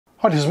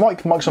Hi, this is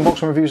Mike, Mike's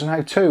Unboxing Reviews and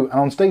How To, and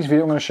on today's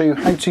video I'm going to show you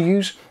how to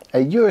use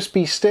a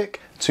USB stick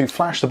to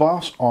flash the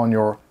BIOS on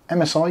your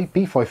MSI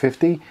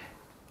B550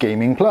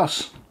 Gaming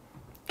Plus.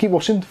 Keep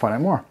watching to find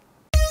out more.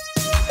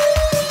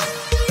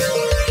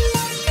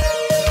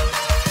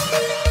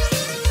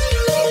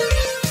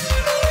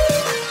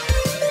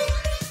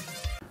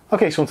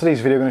 Okay, so in today's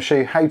video I'm going to show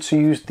you how to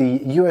use the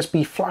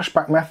USB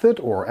flashback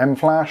method, or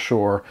MFLASH,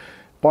 or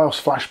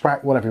BIOS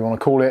flashback, whatever you want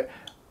to call it,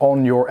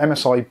 on your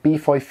MSI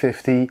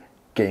B550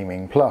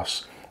 Gaming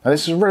Plus. Now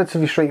this is a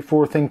relatively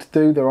straightforward thing to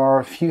do. There are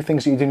a few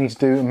things that you do need to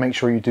do and make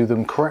sure you do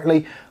them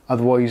correctly,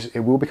 otherwise it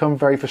will become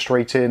very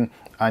frustrating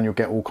and you'll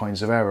get all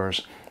kinds of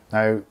errors.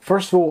 Now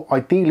first of all,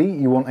 ideally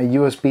you want a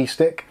USB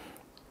stick,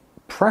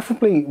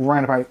 preferably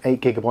around about 8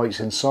 GB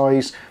in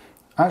size.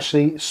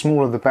 Actually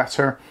smaller the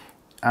better,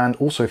 and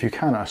also if you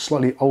can, a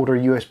slightly older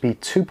USB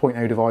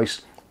 2.0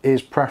 device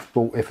is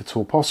preferable if at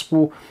all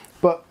possible,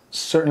 but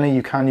certainly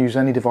you can use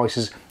any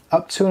devices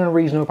up to and a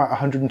region of about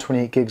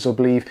 128 gigs, I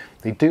believe.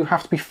 They do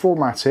have to be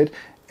formatted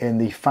in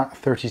the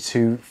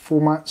FAT32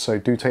 format, so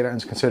do take that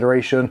into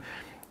consideration.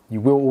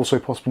 You will also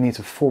possibly need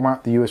to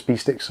format the USB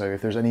stick, so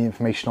if there's any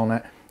information on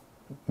it,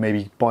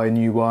 maybe buy a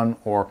new one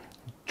or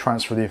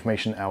transfer the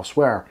information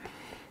elsewhere.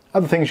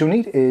 Other things you'll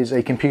need is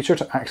a computer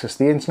to access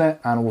the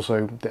internet, and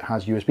also that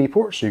has USB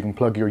ports, so you can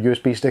plug your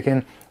USB stick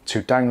in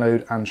to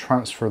download and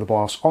transfer the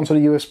BIOS onto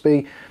the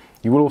USB.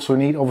 You will also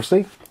need,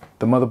 obviously,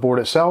 the motherboard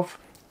itself.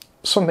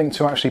 Something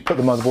to actually put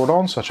the motherboard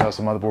on, such as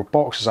the motherboard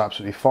box, is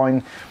absolutely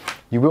fine.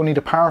 You will need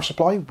a power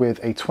supply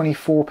with a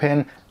 24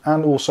 pin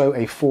and also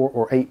a 4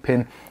 or 8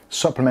 pin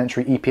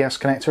supplementary EPS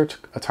connector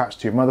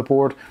attached to your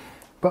motherboard.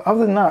 But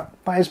other than that,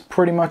 that is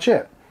pretty much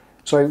it.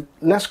 So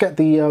let's get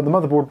the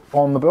motherboard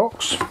on the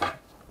box.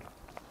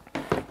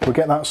 We'll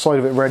get that side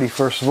of it ready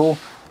first of all,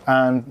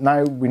 and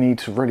now we need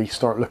to really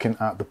start looking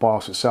at the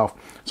BIOS itself.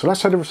 So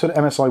let's head over to the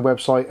MSI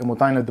website and we'll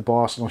download the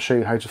BIOS, and I'll show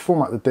you how to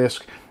format the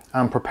disk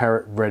and prepare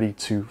it ready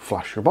to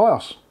flash your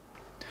BIOS.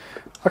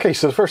 Okay,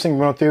 so the first thing we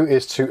want to do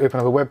is to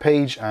open up a web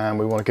page, and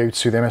we want to go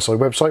to the MSI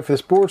website for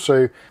this board.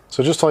 So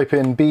just type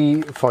in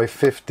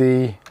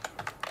B550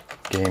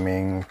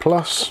 Gaming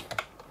Plus,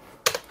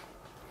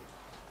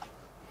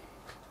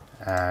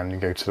 and you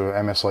go to the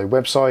MSI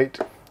website.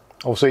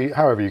 Obviously,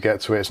 however you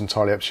get to it, it's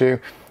entirely up to you.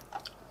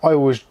 I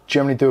always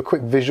generally do a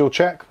quick visual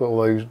check, but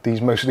although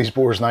most of these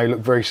boards now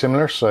look very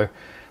similar, so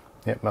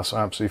yep, that's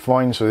absolutely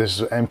fine. So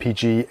this is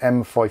MPG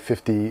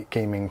M550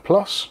 Gaming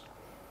Plus.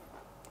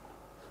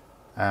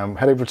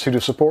 Head over to the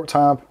support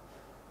tab,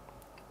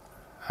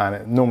 and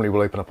it normally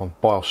will open up on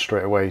BIOS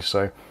straight away.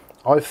 So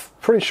I'm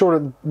pretty sure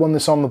that one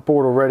that's on the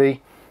board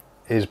already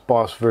is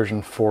BIOS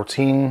version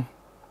 14,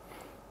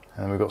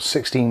 and we've got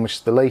 16, which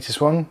is the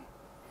latest one,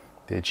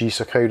 the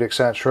GISA code,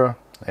 etc.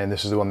 And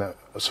this is the one that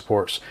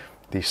supports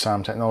the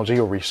SAM technology,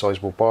 or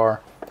resizable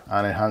bar,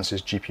 and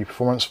enhances GPU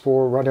performance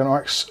for Radeon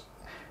RX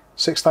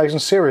 6000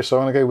 series. So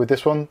I'm going to go with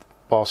this one,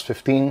 BIOS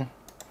 15.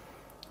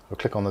 We'll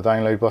click on the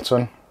download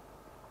button,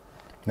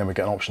 then we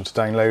get an option to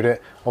download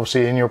it.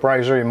 Obviously in your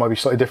browser it might be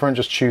slightly different,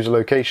 just choose a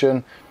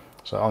location.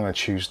 So I'm going to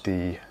choose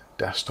the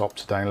desktop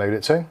to download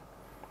it to.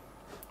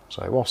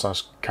 So whilst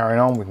that's carrying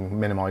on, we can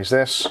minimize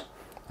this,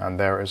 and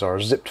there is our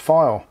zipped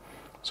file.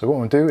 So what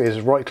we'll do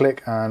is right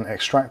click and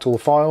extract all the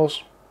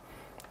files.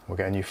 We'll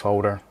get a new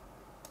folder.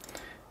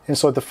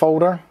 Inside the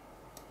folder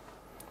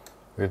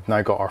we've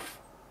now got our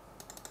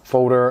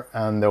folder,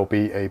 and there'll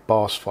be a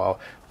BIOS file.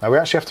 Now we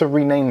actually have to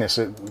rename this.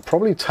 It will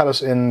probably tell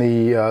us in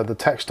the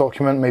text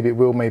document. Maybe it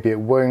will, maybe it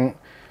won't.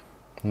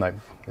 No,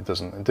 it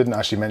doesn't. It didn't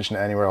actually mention it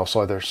anywhere else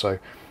either. So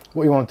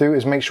what you want to do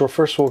is make sure,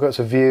 first of all, go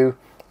to view,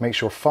 make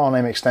sure file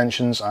name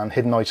extensions and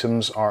hidden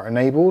items are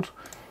enabled.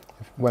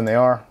 When they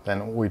are,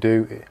 then all we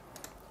do,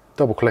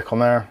 double click on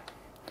there,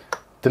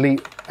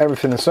 delete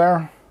everything that's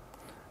there,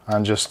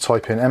 and just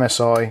type in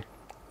MSI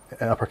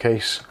in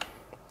uppercase,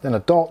 then a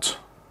dot,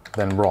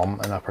 then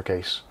ROM in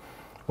uppercase.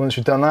 Once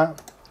you've done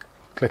that,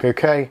 click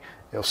OK.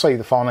 It'll say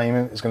the file name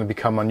is going to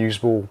become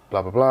unusable,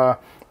 blah blah blah. Do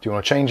you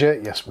want to change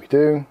it? Yes, we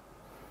do.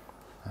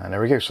 And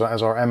there we go. So that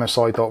is our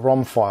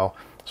MSI.ROM file.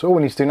 So all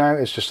we need to do now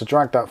is just to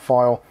drag that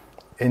file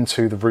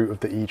into the root of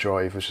the E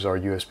drive, which is our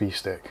USB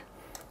stick.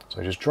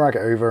 So just drag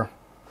it over,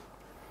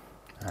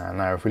 and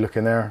now if we look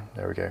in there,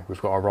 there we go.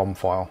 We've got our ROM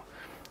file.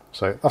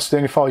 So that's the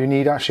only file you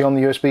need actually on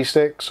the USB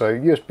stick. So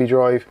USB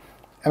drive,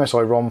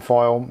 MSI ROM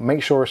file,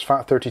 make sure it's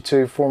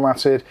FAT32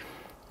 formatted,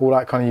 all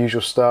that kind of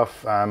usual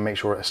stuff, and make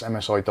sure it's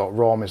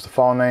MSI.ROM is the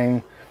file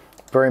name.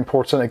 Very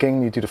important,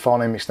 again, you do the file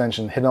name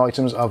extension hidden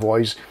items,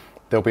 otherwise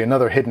there'll be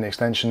another hidden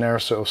extension there,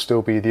 so it'll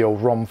still be the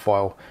old ROM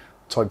file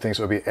type thing,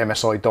 so it'll be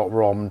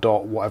MSI.ROM.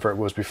 whatever it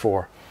was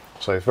before.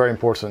 So it's very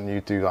important you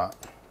do that.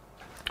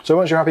 So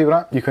once you're happy with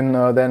that, you can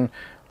then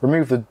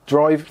remove the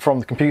drive from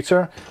the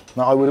computer.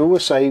 Now I would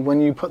always say,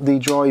 when you put the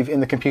drive in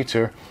the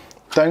computer,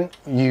 don't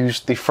use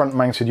the front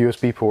mounted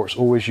USB ports,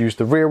 always use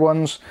the rear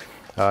ones.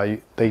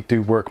 They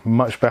do work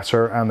much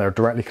better, and they're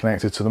directly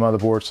connected to the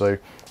motherboard, so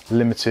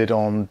limited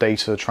on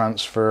data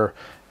transfer,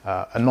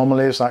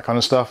 anomalies, that kind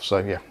of stuff. So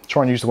yeah,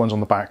 try and use the ones on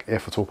the back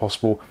if at all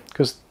possible,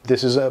 because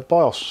this is a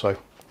BIOS, so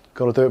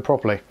got to do it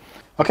properly.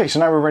 Okay, so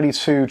now we're ready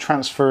to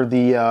transfer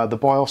the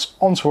BIOS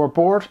onto our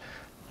board.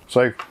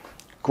 So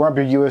grab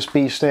your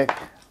USB stick,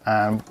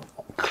 and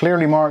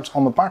clearly marked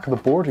on the back of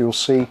the board you'll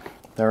see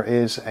there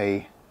is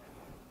a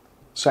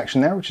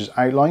section there which is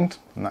outlined,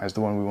 and that is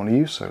the one we want to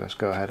use. So let's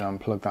go ahead and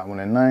plug that one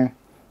in now.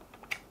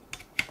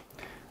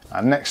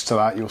 And next to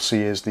that you'll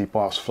see is the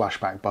BIOS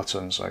flashback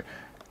button, so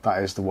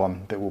that is the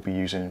one that we'll be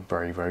using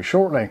very, very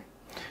shortly.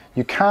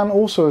 You can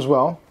also, as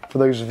well, for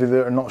those of you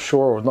that are not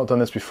sure or have not done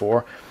this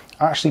before,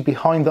 actually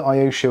behind the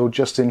IO shield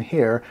just in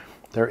here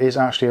there is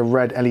actually a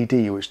red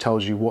LED which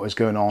tells you what is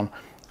going on,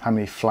 how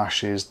many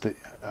flashes, the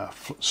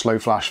slow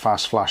flash,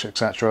 fast flash,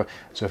 etc.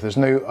 So if there's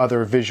no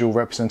other visual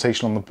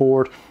representation on the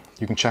board,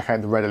 you can check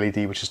out the red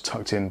LED which is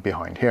tucked in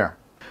behind here.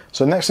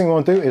 So the next thing we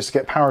want to do is to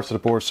get power to the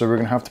board, so we're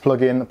going to have to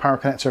plug in the power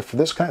connector for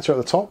this connector at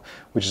the top,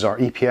 which is our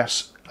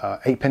EPS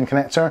 8-pin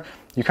connector.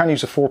 You can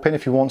use a 4-pin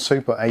if you want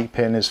to, but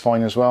 8-pin is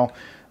fine as well.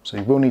 So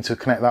you will need to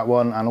connect that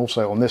one, and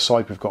also on this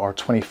side we've got our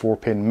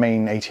 24-pin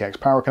main ATX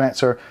power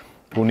connector.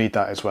 We'll need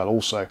that as well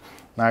also.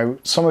 Now,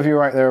 some of you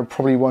out there are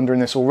probably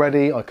wondering this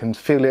already. I can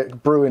feel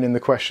it brewing in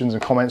the questions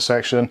and comments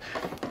section.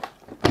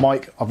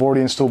 Mike, I've already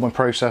installed my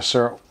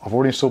processor, I've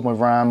already installed my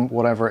RAM,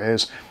 whatever it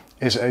is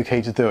it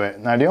okay to do it?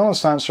 Now the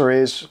honest answer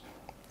is,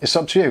 it's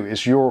up to you,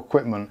 it's your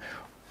equipment.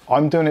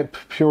 I'm doing it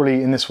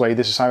purely in this way.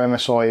 This is how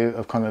MSI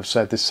have kind of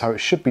said this is how it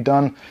should be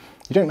done.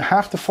 You don't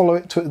have to follow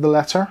it to the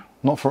letter,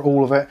 not for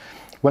all of it.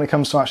 When it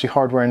comes to actually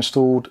hardware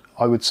installed,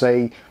 I would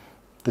say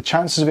the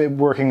chances of it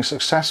working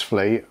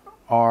successfully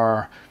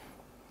are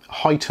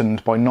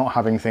heightened by not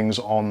having things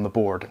on the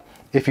board.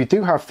 If you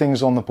do have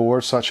things on the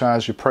board, such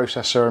as your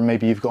processor,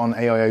 maybe you've got an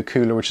AIO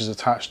cooler which is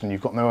attached and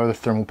you've got no other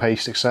thermal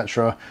paste,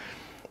 etc.,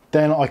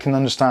 then I can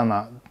understand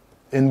that.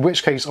 In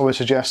which case I would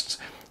suggest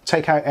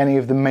take out any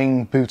of the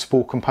main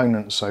bootable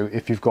components. So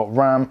if you've got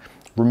RAM,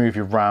 remove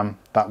your RAM,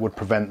 that would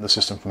prevent the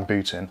system from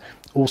booting.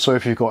 Also,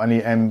 if you've got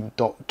any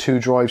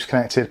M.2 drives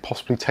connected,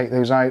 possibly take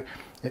those out.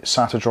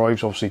 SATA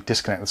drives, obviously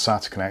disconnect the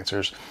SATA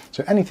connectors.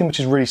 So anything which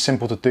is really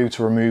simple to do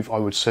to remove, I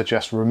would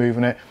suggest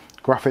removing it.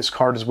 Graphics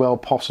card as well,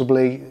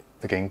 possibly.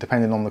 Again,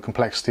 depending on the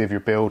complexity of your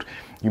build,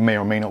 you may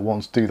or may not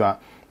want to do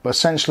that. But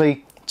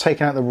essentially,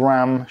 taking out the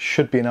RAM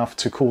should be enough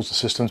to cause the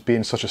system to be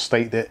in such a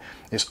state that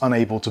it's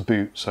unable to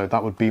boot. So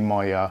that would be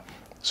my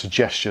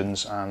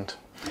suggestions, and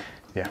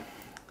yeah.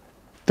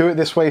 Do it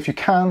this way if you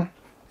can.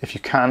 If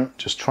you can't,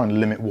 just try and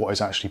limit what is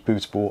actually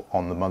bootable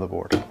on the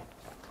motherboard.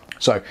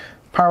 So,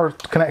 power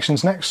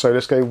connections next. So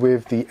let's go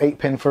with the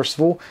 8-pin first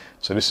of all.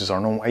 So this is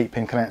our normal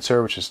 8-pin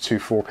connector, which is 2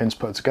 4-pins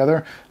put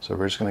together. So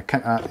we're just going to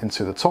connect that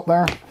into the top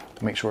there,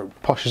 make sure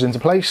it pushes into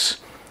place.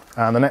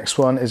 And the next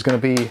one is going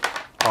to be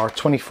our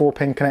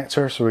 24-pin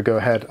connector. So we go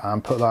ahead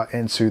and put that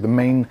into the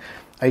main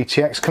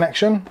ATX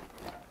connection.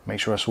 Make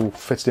sure it's all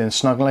fitted in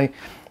snugly.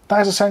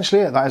 That is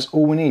essentially it. That is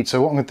all we need.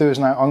 So what I'm going to do is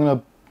now I'm going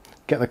to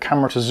get the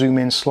camera to zoom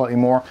in slightly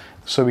more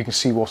so we can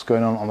see what's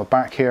going on the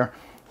back here.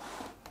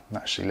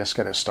 Actually, let's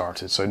get it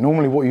started. So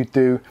normally what you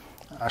do,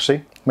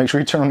 actually, make sure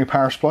you turn on your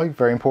power supply,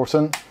 very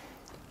important.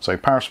 So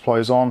power supply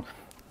is on.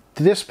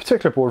 This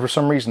particular board, for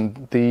some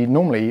reason,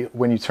 normally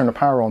when you turn the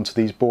power on to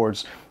these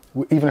boards,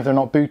 even if they're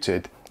not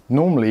booted,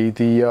 normally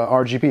the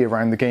RGB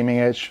around the Gaming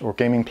Edge or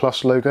Gaming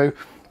Plus logo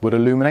would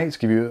illuminate to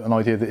give you an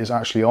idea that it's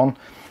actually on.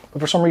 But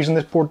for some reason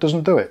this board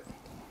doesn't do it.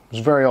 It's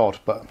very odd,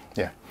 but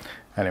yeah.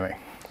 Anyway,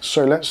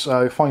 so let's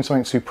find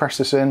something to press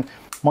this in.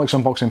 Mike's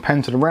unboxing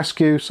pen to the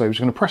rescue. So he's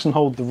going to press and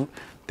hold the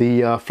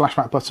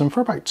flashback button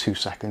for about 2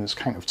 seconds.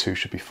 Count of 2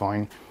 should be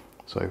fine.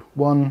 So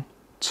 1,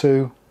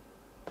 2,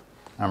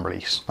 and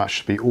release. That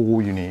should be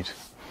all you need.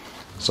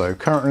 So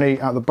currently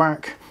at the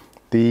back,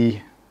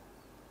 the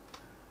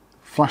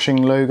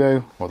flashing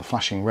logo, or the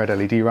flashing red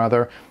LED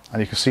rather,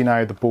 and you can see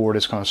now the board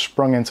is kind of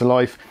sprung into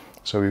life.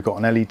 So we've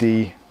got an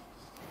LED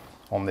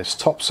on this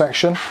top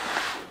section,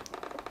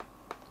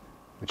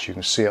 which you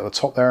can see at the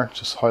top there,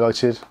 just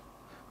highlighted,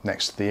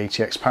 next to the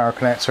ATX power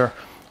connector.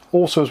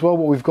 Also as well,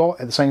 what we've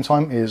got at the same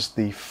time is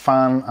the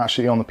fan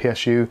actually on the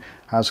PSU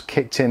has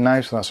kicked in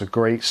now, so that's a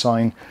great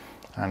sign.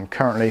 And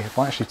currently, if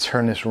I actually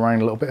turn this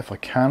around a little bit, if I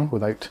can,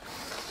 without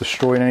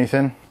destroying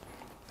anything,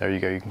 there you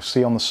go, you can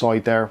see on the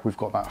side there, we've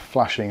got that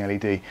flashing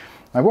LED.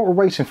 Now what we're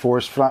waiting for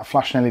is for that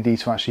flashing LED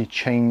to actually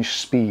change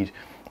speed.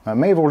 Now, I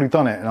may have already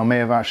done it, and I may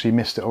have actually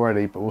missed it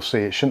already, but we'll see,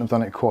 it shouldn't have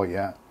done it quite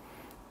yet.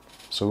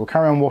 So we'll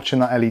carry on watching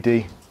that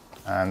LED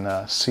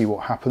and see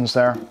what happens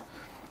there.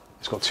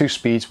 It's got 2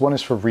 speeds, one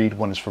is for read,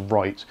 one is for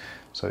write.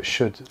 So it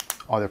should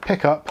either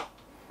pick up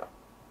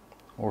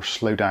or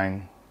slow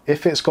down.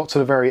 If it's got to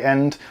the very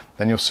end,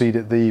 then you'll see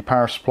that the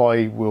power supply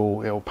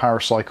it'll power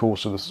cycle,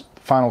 so the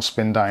fan will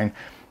spin down,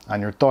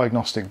 and your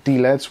diagnostic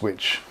D-LEDs,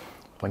 which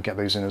if I can get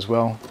those in as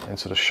well,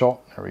 into the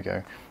shot, there we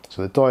go.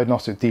 So the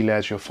diagnostic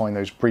D-LEDs, you'll find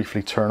those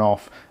briefly turn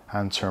off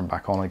and turn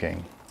back on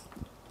again.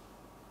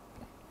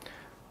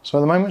 So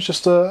at the moment it's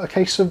just a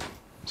case of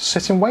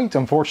sit and wait,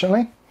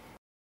 unfortunately.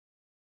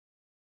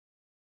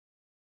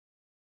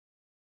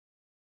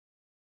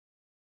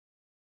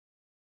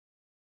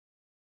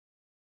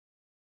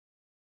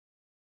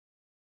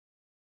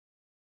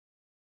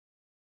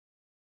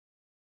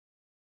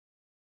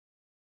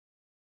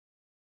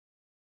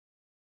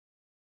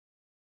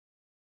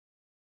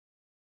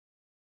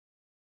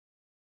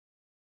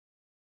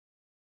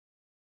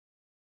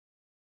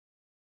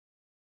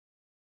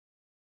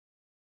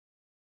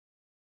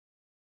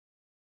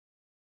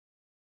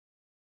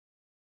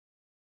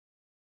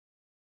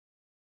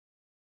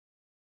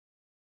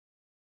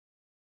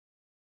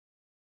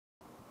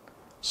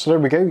 So there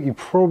we go. You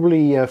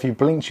probably, if you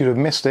blinked, you'd have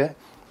missed it.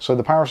 So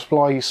the power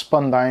supply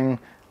spun down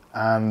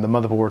and the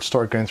motherboard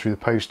started going through the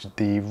post.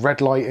 The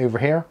red light over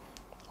here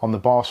on the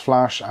BIOS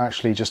flash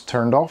actually just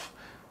turned off.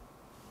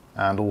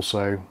 And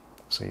also,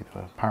 see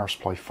the power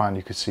supply fan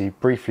you could see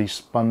briefly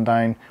spun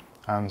down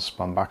and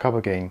spun back up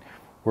again.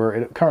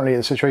 We're currently at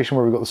a situation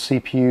where we've got the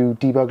CPU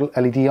debug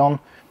LED on,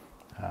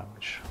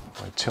 which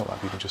if I tilt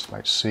that you can just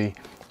about see.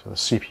 So the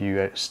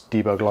CPU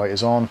debug light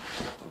is on.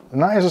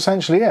 And that is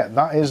essentially it.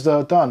 That is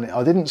done.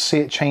 I didn't see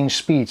it change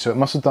speed, so it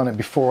must have done it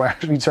before I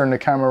actually turned the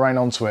camera around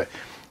onto it.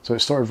 So it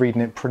started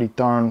reading it pretty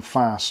darn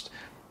fast,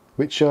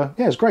 which yeah,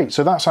 is great.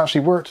 So that's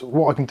actually worked.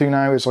 What I can do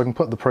now is I can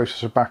put the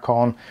processor back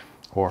on,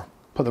 or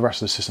put the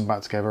rest of the system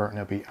back together, and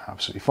it'll be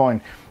absolutely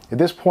fine. At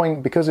this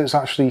point, because it's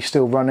actually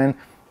still running,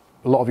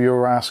 a lot of you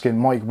are asking,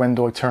 Mike, when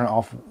do I turn it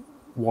off?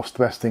 What's the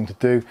best thing to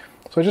do?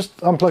 So just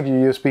unplug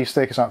your USB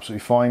stick, it's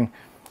absolutely fine.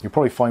 You'll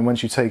probably find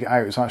once you take it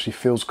out, it actually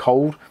feels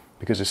cold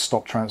because it's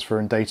stopped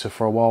transferring data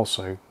for a while,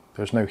 so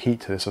there's no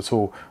heat to this at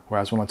all.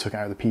 Whereas when I took it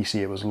out of the PC,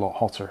 it was a lot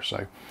hotter.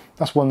 So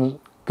that's one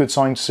good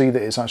sign to see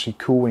that it's actually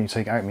cool when you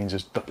take it out. It means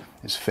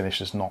it's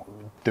finished, it's not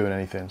doing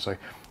anything. So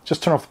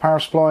just turn off the power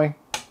supply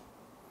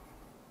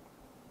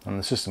and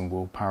the system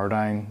will power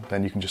down.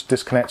 Then you can just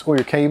disconnect all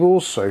your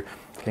cables. So you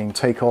can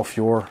take off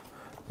your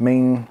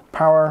main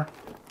power,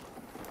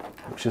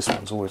 which this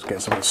one's always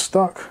gets a bit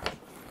stuck.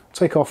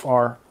 Take off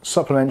our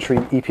supplementary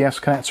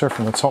EPS connector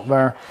from the top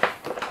there,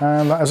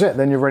 and that is it.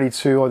 Then you're ready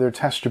to either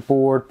test your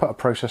board, put a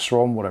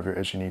processor on, whatever it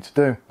is you need to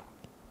do.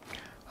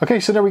 Okay,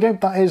 so there we go.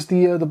 That is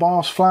the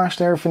BIOS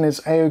flashed. Everything is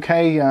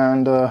a-okay,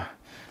 and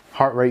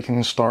heart rate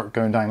can start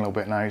going down a little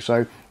bit now.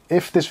 So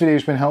if this video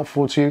has been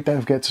helpful to you, don't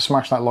forget to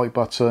smash that like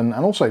button,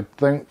 and also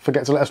don't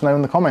forget to let us know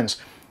in the comments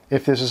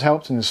if this has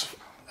helped and has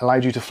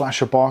allowed you to flash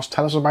your BIOS.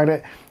 Tell us about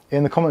it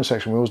in the comment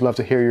section. We always love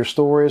to hear your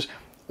stories.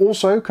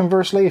 Also,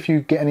 conversely, if you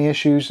get any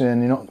issues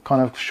and you're not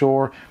kind of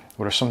sure,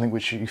 or there's something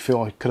which you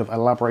feel I could have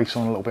elaborated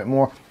on a little bit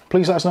more,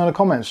 please let us know in the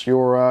comments.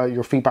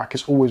 Your feedback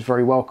is always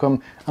very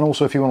welcome. And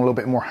also, if you want a little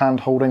bit more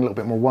hand-holding, a little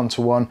bit more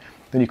one-to-one,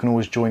 then you can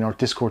always join our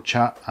Discord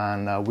chat,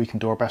 and we can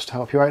do our best to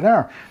help you out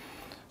there.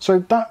 So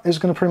that is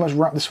going to pretty much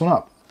wrap this one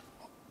up.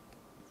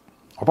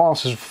 Our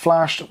BIOS is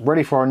flashed,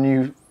 ready for our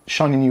new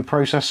shiny new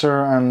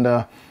processor,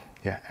 and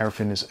yeah,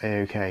 everything is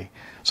a-okay.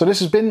 So this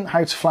has been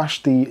how to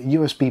flash the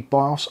USB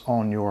BIOS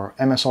on your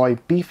MSI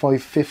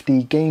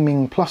B550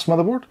 Gaming Plus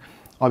motherboard.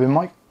 I've been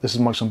Mike, this is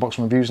Mike's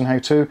Unboxing Reviews and How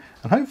To,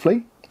 and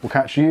hopefully we'll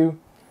catch you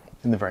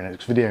in the very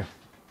next video.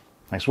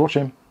 Thanks for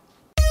watching.